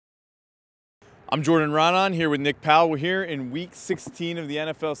I'm Jordan Raanan here with Nick Powell. We're here in week 16 of the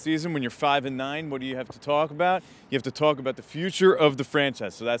NFL season. When you're 5-9, what do you have to talk about? You have to talk about the future of the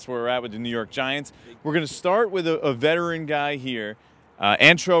franchise. So that's where we're at with the New York Giants. We're going to start with a veteran guy here.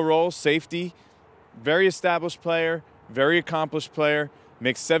 Antrel Rolle, safety, very established player, very accomplished player,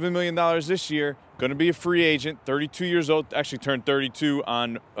 makes $7 million this year, going to be a free agent, 32 years old, actually turned 32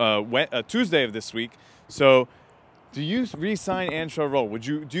 on Tuesday of this week. So do you re-sign Antrel Rolle?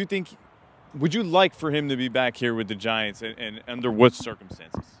 Would you like for him to be back here with the Giants, and under what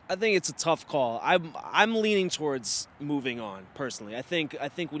circumstances? I think it's a tough call. I'm leaning towards moving on personally. I think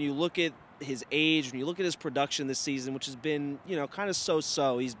when you look at his age, when you look at his production this season, which has been, kind of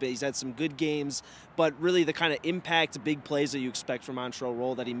so-so. He's had some good games, but really the kind of impact, big plays that you expect from Antrel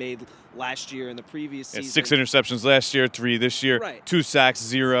Rolle that he made last year and the previous season. 6 interceptions last year, 3 this year, right. 2 sacks,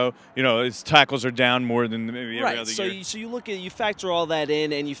 0. His tackles are down more than maybe every other year. So you factor all that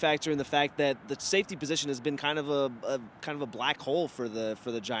in, and you factor in the fact that the safety position has been kind of a black hole for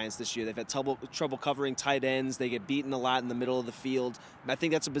the Giants this year. They've had trouble covering tight ends. They get beaten a lot in the middle of the field. I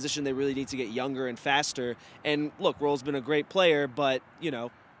think that's a position they really need to get younger and faster. And look, Rolle's been a great player, but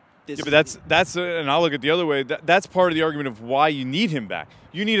but that's and I'll look at the other way. That's part of the argument of why you need him back.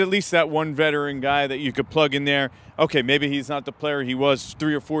 You need at least that one veteran guy that you could plug in there. Okay, maybe he's not the player he was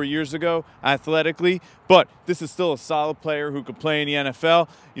 3 or 4 years ago athletically, but this is still a solid player who could play in the NFL.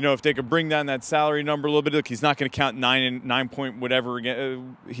 If they could bring down that salary number a little bit, look, he's not going to count 9 point whatever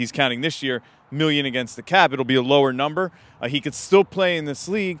he's counting this year, million against the cap. It'll be a lower number. He could still play in this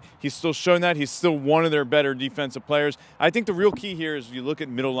league. He's still shown that. He's still one of their better defensive players. I think the real key here is you look at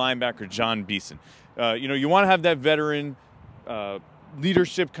middle linebacker John Beeson. You want to have that veteran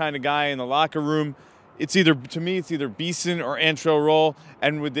leadership kind of guy in the locker room. To me, it's either Beeson or Antrel Rolle.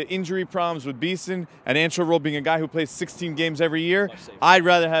 And with the injury problems with Beeson and Antrel Rolle being a guy who plays 16 games every year, I'd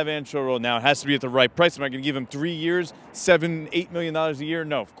rather have Antrel Rolle. Now, it has to be at the right price. Am I going to give him 3 years, $7-8 million a year?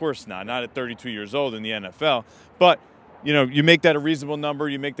 No, of course not. Not at 32 years old in the NFL. But, you make that a reasonable number.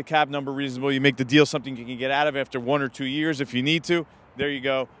 You make the cap number reasonable. You make the deal something you can get out of after 1 or 2 years if you need to. There you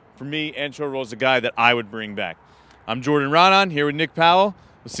go. For me, Antrel Rolle is a guy that I would bring back. I'm Jordan Raanan here with Nick Powell.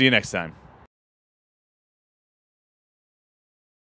 We'll see you next time.